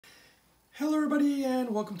Hello everybody and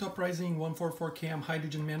welcome to Uprising 144K. I'm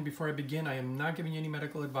Hydrogen Man. Before I begin, I am not giving you any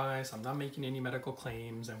medical advice. I'm not making any medical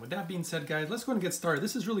claims. And with that being said, guys, let's go and get started.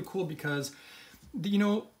 This is really cool because,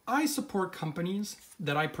 I support companies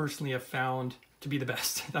that I personally have found to be the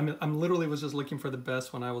best. I'm literally was just looking for the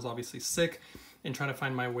best when I was obviously sick and trying to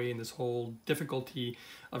find my way in this whole difficulty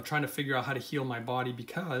of trying to figure out how to heal my body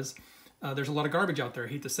because there's a lot of garbage out there. I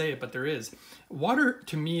hate to say it, but there is. Water,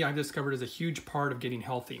 to me, I've discovered is a huge part of getting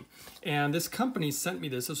healthy. And this company sent me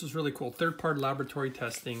this. This was really cool. Third-party laboratory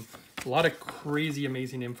testing. A lot of crazy,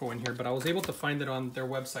 amazing info in here, but I was able to find it on their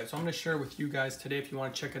website. So I'm going to share it with you guys today. If you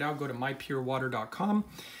want to check it out, go to mypurewater.com.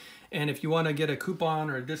 And if you want to get a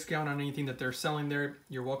coupon or a discount on anything that they're selling there,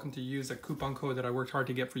 you're welcome to use a coupon code that I worked hard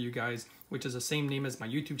to get for you guys, which is the same name as my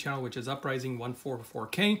YouTube channel, which is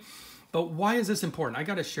Uprising144K. But why is this important? I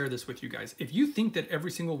got to share this with you guys. If you think that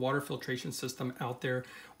every single water filtration system out there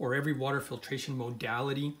or every water filtration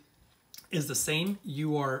modality is the same,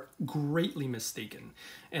 you are greatly mistaken.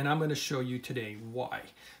 And I'm going to show you today why.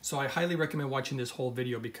 So I highly recommend watching this whole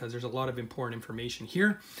video because there's a lot of important information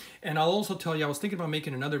here. And I'll also tell you, I was thinking about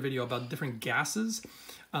making another video about different gases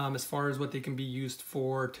as far as what they can be used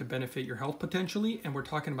for to benefit your health potentially. And we're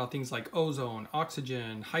talking about things like ozone,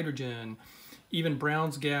 oxygen, hydrogen, even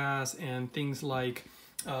Brown's gas, and things like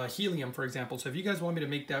helium, for example. So if you guys want me to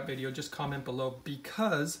make that video, just comment below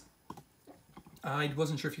because I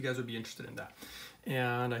wasn't sure if you guys would be interested in that.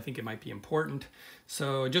 And I think it might be important.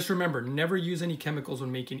 So just remember, never use any chemicals when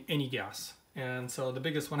making any gas. And so the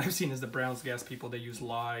biggest one I've seen is the Brown's gas people. They use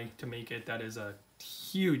lye to make it. That is a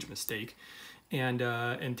huge mistake and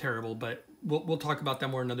terrible, but we'll talk about that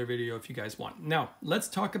more in another video if you guys want. Now, let's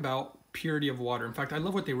talk about purity of water. In fact, I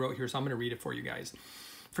love what they wrote here, so I'm going to read it for you guys.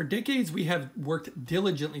 For decades, we have worked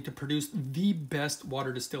diligently to produce the best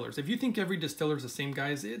water distillers. If you think every distiller is the same,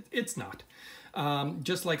 guys, it's not.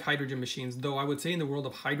 Just like hydrogen machines, though I would say in the world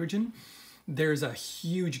of hydrogen, there's a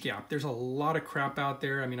huge gap. There's a lot of crap out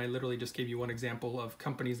there. I mean, I literally just gave you one example of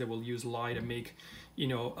companies that will use lye to make,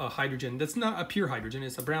 a hydrogen. That's not a pure hydrogen,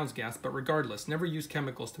 it's a Brown's gas, but regardless, never use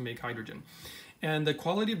chemicals to make hydrogen. And the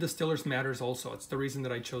quality of distillers matters also. It's the reason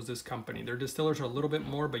that I chose this company. Their distillers are a little bit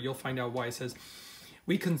more, but you'll find out why. It says,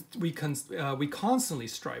 we constantly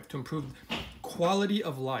strive to improve quality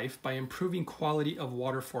of life by improving quality of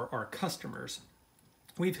water for our customers.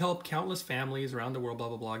 We've helped countless families around the world, blah,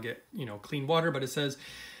 blah, blah, get, clean water. But it says,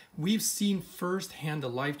 we've seen firsthand the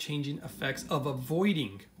life-changing effects of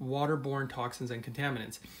avoiding waterborne toxins and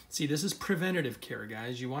contaminants. See, this is preventative care,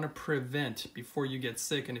 guys. You want to prevent before you get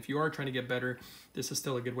sick. And if you are trying to get better, this is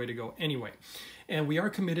still a good way to go anyway. And we are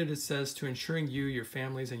committed, it says, to ensuring you, your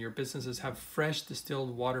families, and your businesses have fresh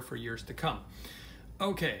distilled water for years to come.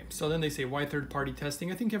 Okay, so then they say, why third-party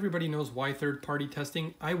testing? I think everybody knows why third-party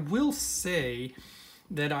testing. I will say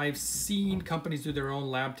that I've seen companies do their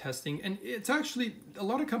own lab testing, and it's actually, a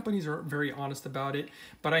lot of companies are very honest about it,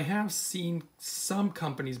 but I have seen some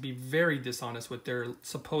companies be very dishonest with their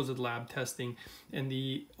supposed lab testing, and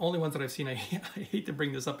the only ones that I've seen, I hate to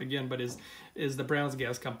bring this up again, but is the Brown's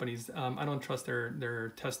gas companies. I don't trust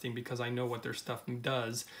their testing because I know what their stuff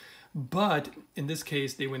does, but in this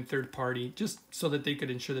case, they went third party just so that they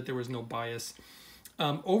could ensure that there was no bias.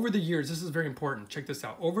 Over the years, this is very important, check this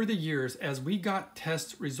out. Over the years, as we got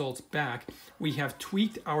test results back, we have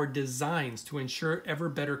tweaked our designs to ensure ever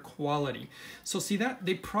better quality. So see that?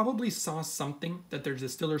 They probably saw something that their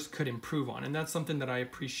distillers could improve on, and that's something that I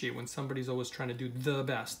appreciate when somebody's always trying to do the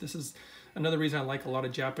best. This is another reason I like a lot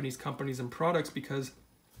of Japanese companies and products because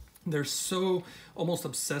they're so almost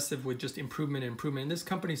obsessive with just improvement and improvement, and this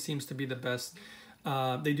company seems to be the best.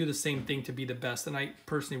 They do the same thing to be the best, and I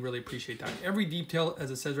personally really appreciate that. Every detail,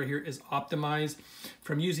 as it says right here, is optimized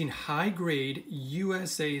from using high-grade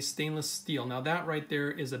USA stainless steel. Now that right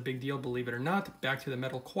there is a big deal, believe it or not. Back to the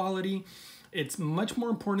metal quality. It's much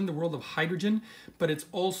more important in the world of hydrogen, but it's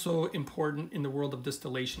also important in the world of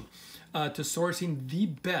distillation. To sourcing the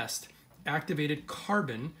best activated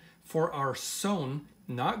carbon for our sewn,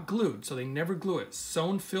 not glued, so they never glue it,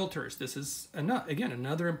 sewn filters. This is, again,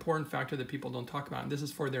 another important factor that people don't talk about, and this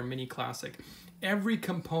is for their mini classic. Every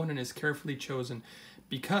component is carefully chosen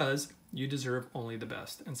because you deserve only the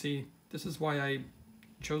best. And see, this is why I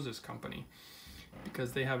chose this company,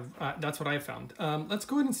 because they have, that's what I found. Let's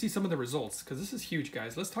go ahead and see some of the results, because this is huge,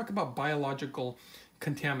 guys. Let's talk about biological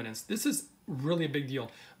contaminants. This is really a big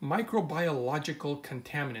deal. Microbiological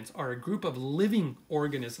contaminants are a group of living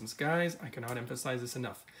organisms. Guys, I cannot emphasize this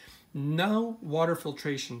enough. No water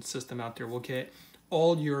filtration system out there will get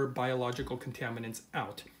all your biological contaminants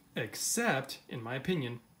out, except, in my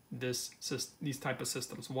opinion, these type of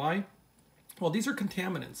systems. Why? Well, these are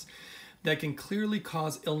contaminants that can clearly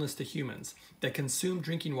cause illness to humans that consume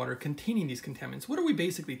drinking water containing these contaminants. What are we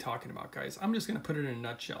basically talking about, guys? I'm just going to put it in a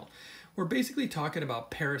nutshell. We're basically talking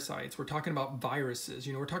about parasites. We're talking about viruses.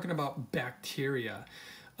 We're talking about bacteria.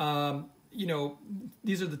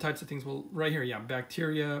 These are the types of things. Well, right here, yeah,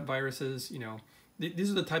 bacteria, viruses.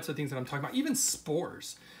 These are the types of things that I'm talking about. Even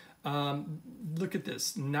spores. Look at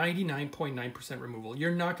this, 99.9% removal.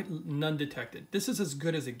 You're not none detected. This is as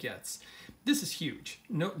good as it gets. This is huge.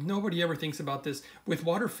 Nobody ever thinks about this. With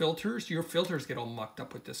water filters, your filters get all mucked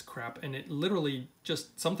up with this crap, and it literally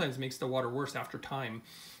just sometimes makes the water worse after time,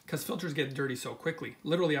 because filters get dirty so quickly.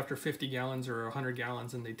 Literally after 50 gallons or 100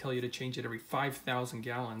 gallons, and they tell you to change it every 5,000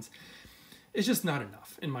 gallons. It's just not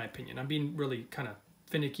enough, in my opinion. I'm being really kind of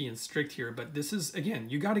finicky and strict here, but this is, again,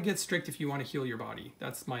 you got to get strict if you want to heal your body.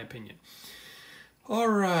 That's my opinion. All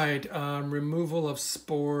right, removal of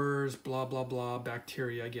spores, blah, blah, blah,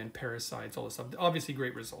 bacteria, again, parasites, all this stuff. Obviously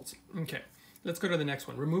great results. Okay, let's go to the next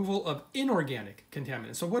one. Removal of inorganic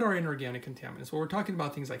contaminants. So what are inorganic contaminants? Well, we're talking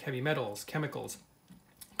about things like heavy metals, chemicals,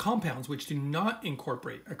 compounds which do not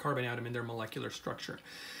incorporate a carbon atom in their molecular structure.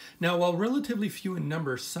 Now, while relatively few in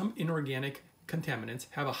number, some inorganic contaminants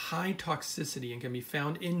have a high toxicity and can be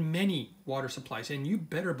found in many water supplies, and you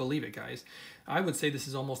better believe it, guys. I would say this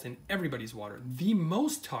is almost in everybody's water. The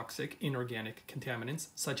most toxic inorganic contaminants,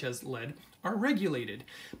 such as lead, are regulated.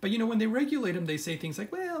 But when they regulate them, they say things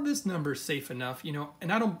like, well, this number's safe enough,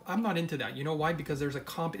 and I'm not into that. You know why? Because there's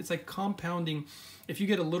it's like compounding. If you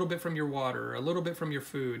get a little bit from your water, a little bit from your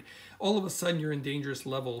food, all of a sudden you're in dangerous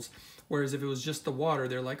levels. Whereas if it was just the water,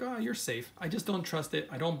 they're like, oh, you're safe. I just don't trust it.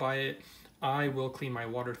 I don't buy it. I will clean my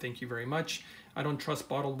water, thank you very much. I don't trust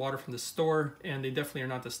bottled water from the store, and they definitely are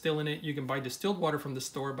not distilling it. You can buy distilled water from the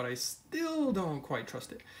store, but I still don't quite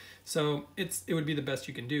trust it. So it would be the best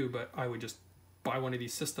you can do, but I would just buy one of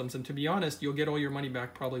these systems. And to be honest, you'll get all your money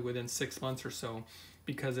back probably within 6 months or so,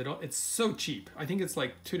 because it's so cheap. I think it's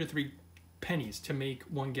like 2 to 3 pennies to make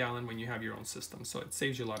 1 gallon when you have your own system. So it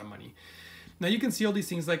saves you a lot of money. Now you can see all these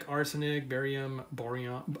things like arsenic, barium,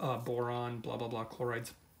 boron, blah, blah, blah,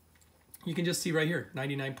 chlorides. You can just see right here,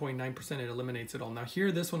 99.9%, it eliminates it all. Now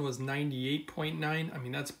here, this one was 98.9. I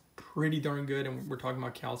mean, that's pretty darn good, and we're talking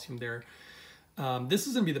about calcium there. This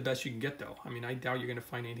is gonna be the best you can get though. I mean, I doubt you're gonna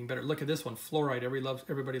find anything better. Look at this one, fluoride.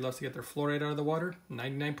 Everybody loves to get their fluoride out of the water.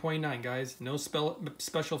 99.9, guys. No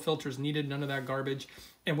special filters needed, none of that garbage.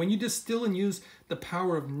 And when you distill and use the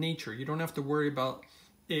power of nature, you don't have to worry about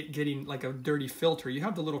it getting like a dirty filter. You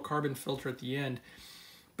have the little carbon filter at the end,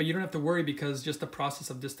 but you don't have to worry because just the process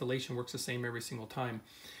of distillation works the same every single time.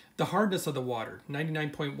 The hardness of the water,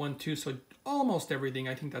 99.12, so almost everything.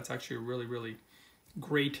 I think that's actually really, really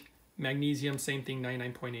great. Magnesium, same thing,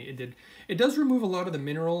 99.8. It does remove a lot of the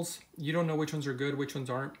minerals. You don't know which ones are good, which ones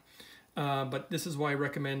aren't. But this is why I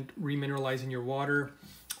recommend remineralizing your water,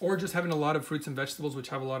 or just having a lot of fruits and vegetables which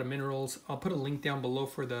have a lot of minerals. I'll put a link down below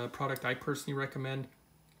for the product I personally recommend.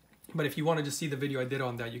 But if you want to just see the video I did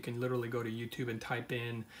on that, you can literally go to YouTube and type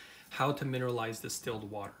in how to mineralize distilled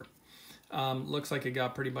water. Looks like it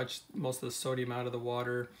got pretty much most of the sodium out of the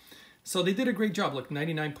water. So they did a great job. Look,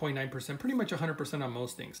 99.9%, pretty much 100% on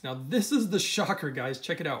most things. Now this is the shocker, guys.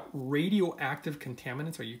 Check it out. Radioactive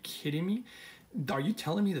contaminants. Are you kidding me? Are you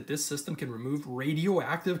telling me that this system can remove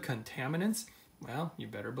radioactive contaminants? Well, you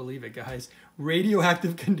better believe it, guys.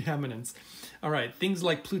 Radioactive contaminants. All right, things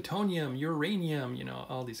like plutonium, uranium,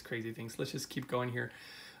 all these crazy things. Let's just keep going here.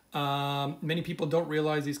 Many people don't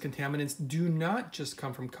realize these contaminants do not just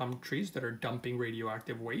come from countries that are dumping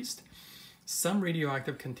radioactive waste. Some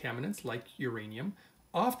radioactive contaminants, like uranium,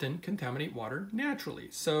 often contaminate water naturally.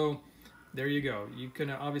 So there you go. You're going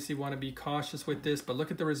to obviously want to be cautious with this, but look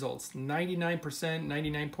at the results. 99%,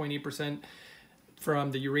 99.8%.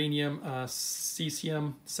 from the uranium,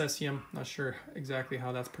 cesium, not sure exactly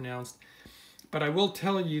how that's pronounced. But I will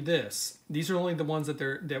tell you this, these are only the ones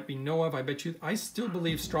that we know of. I still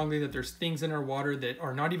believe strongly that there's things in our water that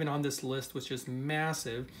are not even on this list, which is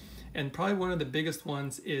massive. And probably one of the biggest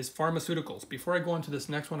ones is pharmaceuticals. Before I go on to this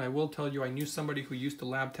next one, I will tell you, I knew somebody who used to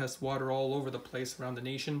lab test water all over the place around the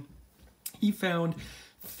nation. He found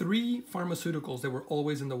 3 pharmaceuticals that were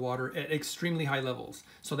always in the water at extremely high levels.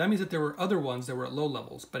 So that means that there were other ones that were at low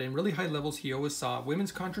levels, but in really high levels, he always saw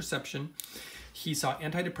women's contraception, he saw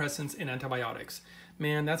antidepressants and antibiotics.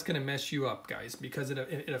 Man, that's gonna mess you up, guys, because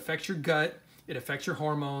it affects your gut, it affects your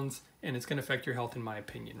hormones, and it's gonna affect your health, in my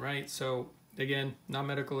opinion, right? So again, not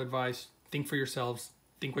medical advice, think for yourselves,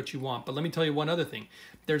 think what you want. But let me tell you one other thing.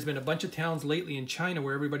 There's been a bunch of towns lately in China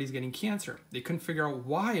where everybody's getting cancer. They couldn't figure out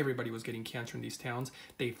why everybody was getting cancer in these towns.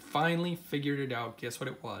 They finally figured it out. Guess what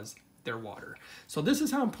it was? their water. So this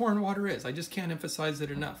is how important water is. I just can't emphasize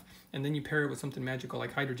it enough. And then you pair it with something magical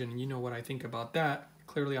like hydrogen, and you know what I think about that.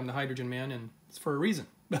 Clearly I'm the hydrogen man, and it's for a reason.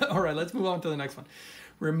 All right, let's move on to the next one.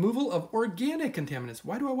 Removal of organic contaminants.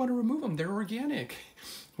 Why do I want to remove them? They're organic.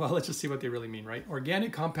 Well, let's just see what they really mean, right?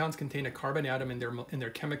 Organic compounds contain a carbon atom in their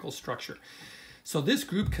chemical structure. So this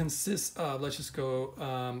group consists of, let's just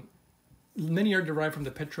go, many are derived from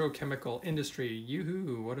the petrochemical industry.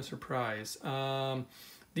 Yoo-hoo, what a surprise.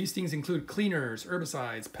 These things include cleaners,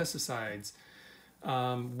 herbicides, pesticides,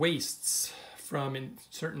 wastes from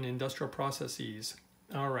certain industrial processes.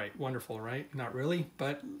 All right, wonderful, right? Not really,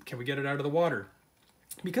 but can we get it out of the water?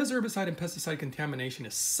 Because herbicide and pesticide contamination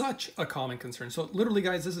is such a common concern. So literally,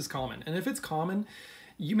 guys, this is common. And if it's common,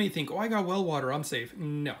 you may think, oh, I got well water, I'm safe.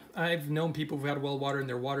 No, I've known people who've had well water and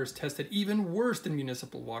their water is tested even worse than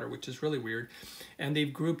municipal water, which is really weird. And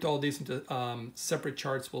they've grouped all these into separate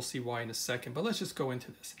charts. We'll see why in a second, but let's just go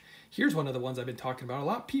into this. Here's one of the ones I've been talking about a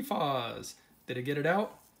lot, PFAS. Did it get it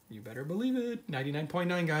out? You better believe it.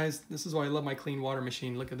 99.9, guys. This is why I love my clean water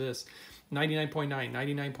machine. Look at this. 99.9,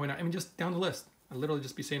 99.9. I mean, just down the list. I literally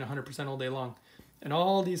just be saying 100% all day long. And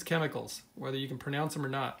all these chemicals, whether you can pronounce them or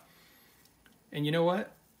not. And you know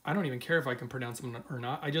what? I don't even care if I can pronounce them or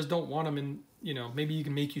not. I just don't want them in, you know, maybe you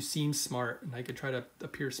can make you seem smart and I could try to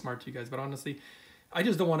appear smart to you guys. But honestly, I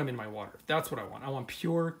just don't want them in my water. That's what I want. I want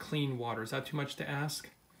pure, clean water. Is that too much to ask?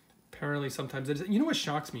 Apparently sometimes it is. You know what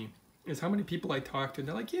shocks me is how many people I talk to and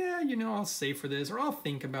they're like, yeah, you know, I'll save for this or I'll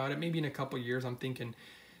think about it. Maybe in a couple of years I'm thinking,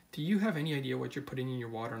 do you have any idea what you're putting in your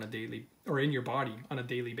water on a daily, or in your body on a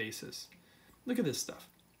daily basis? Look at this stuff.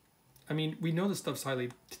 I mean, we know this stuff's highly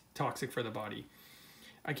toxic for the body.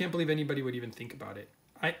 I can't believe anybody would even think about it.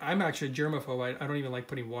 I'm actually a germaphobe. I don't even like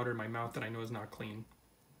putting water in my mouth that I know is not clean.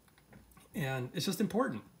 And it's just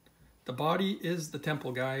important. The body is the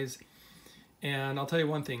temple, guys. And I'll tell you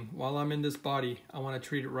one thing. While I'm in this body, I want to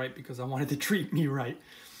treat it right because I want it to treat me right.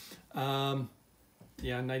 Yeah,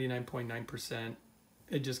 99.9%.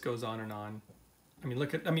 It just goes on and on. I mean,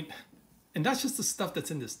 look at, and that's just the stuff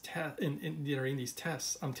that's in this test, in these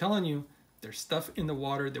tests. I'm telling you, there's stuff in the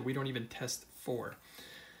water that we don't even test for.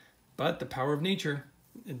 But the power of nature,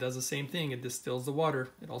 it does the same thing. It distills the water.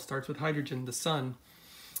 It all starts with hydrogen, the sun.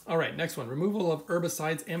 All right, next one, removal of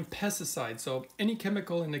herbicides and pesticides. So any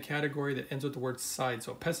chemical in the category that ends with the word side.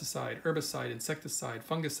 So pesticide, herbicide, insecticide,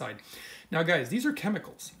 fungicide. Now guys, these are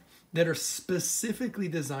chemicals that are specifically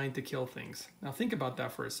designed to kill things. Now think about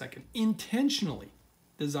that for a second. Intentionally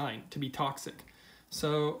designed to be toxic.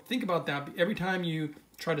 So think about that. Every time you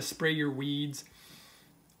try to spray your weeds,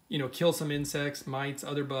 you know, kill some insects, mites,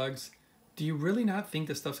 other bugs, do you really not think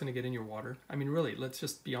this stuff's gonna get in your water? I mean, really, let's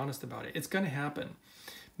just be honest about it. It's gonna happen.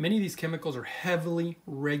 Many of these chemicals are heavily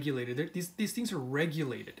regulated. These things are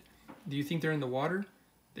regulated. Do you think they're in the water?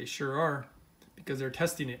 They sure are, because they're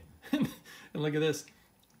testing it. And look at this.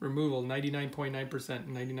 Removal, 99.9%,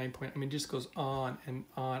 99 point, I mean, it just goes on and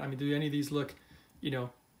on. I mean, do any of these look, you know,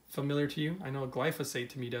 familiar to you? I know glyphosate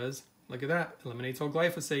to me does. Look at that, eliminates all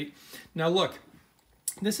glyphosate. Now look,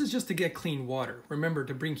 this is just to get clean water. Remember,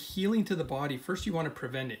 to bring healing to the body, first you want to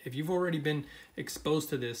prevent it. If you've already been exposed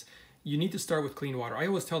to this, you need to start with clean water. I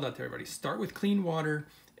always tell that to everybody. Start with clean water,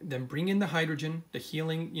 then bring in the hydrogen, the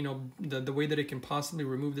healing, you know, the way that it can possibly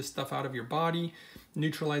remove this stuff out of your body,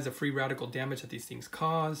 neutralize the free radical damage that these things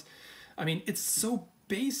cause. I mean, it's so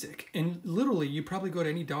basic. And literally, you probably go to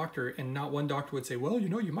any doctor and not one doctor would say, well, you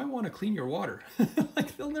know, you might want to clean your water.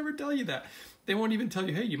 Like, they'll never tell you that. They won't even tell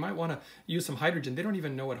you, hey, you might want to use some hydrogen. They don't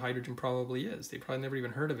even know what hydrogen probably is. They probably never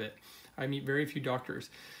even heard of it. I meet very few doctors.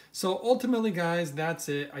 So ultimately, guys, that's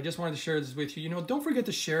it. I just wanted to share this with you. You know, don't forget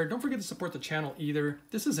to share. Don't forget to support the channel either.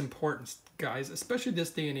 This is important, guys, especially this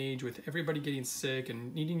day and age with everybody getting sick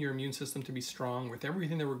and needing your immune system to be strong with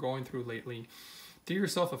everything that we're going through lately. Do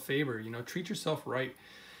yourself a favor, you know, treat yourself right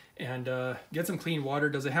and get some clean water.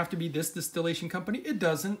 Does it have to be this distillation company? It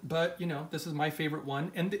doesn't, but you know, this is my favorite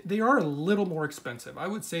one. And they are a little more expensive. I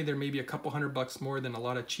would say they're maybe a couple $100 more than a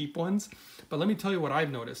lot of cheap ones. But let me tell you what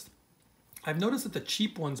I've noticed. I've noticed that the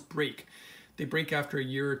cheap ones break. They break after a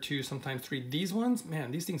year or two, sometimes 3. These ones, man,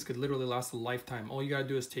 these things could literally last a lifetime. All you gotta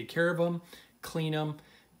do is take care of them, clean them,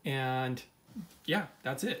 and yeah,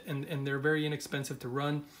 that's it. And they're very inexpensive to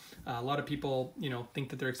run. A lot of people, you know, think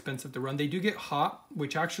that they're expensive to run. They do get hot,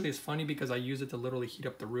 which actually is funny because I use it to literally heat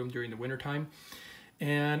up the room during the wintertime.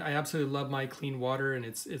 And I absolutely love my clean water, and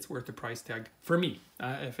it's worth the price tag for me.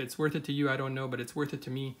 If it's worth it to you, I don't know, but it's worth it to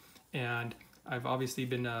me. And I've obviously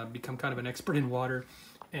become kind of an expert in water,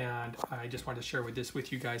 and I just wanted to share this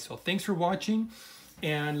with you guys. So thanks for watching,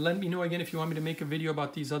 and let me know again if you want me to make a video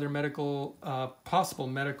about these other medical, possible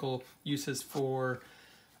medical uses for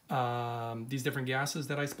these different gases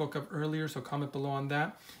that I spoke of earlier. So comment below on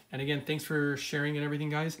that. And again, thanks for sharing and everything,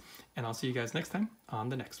 guys. And I'll see you guys next time on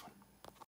the next one.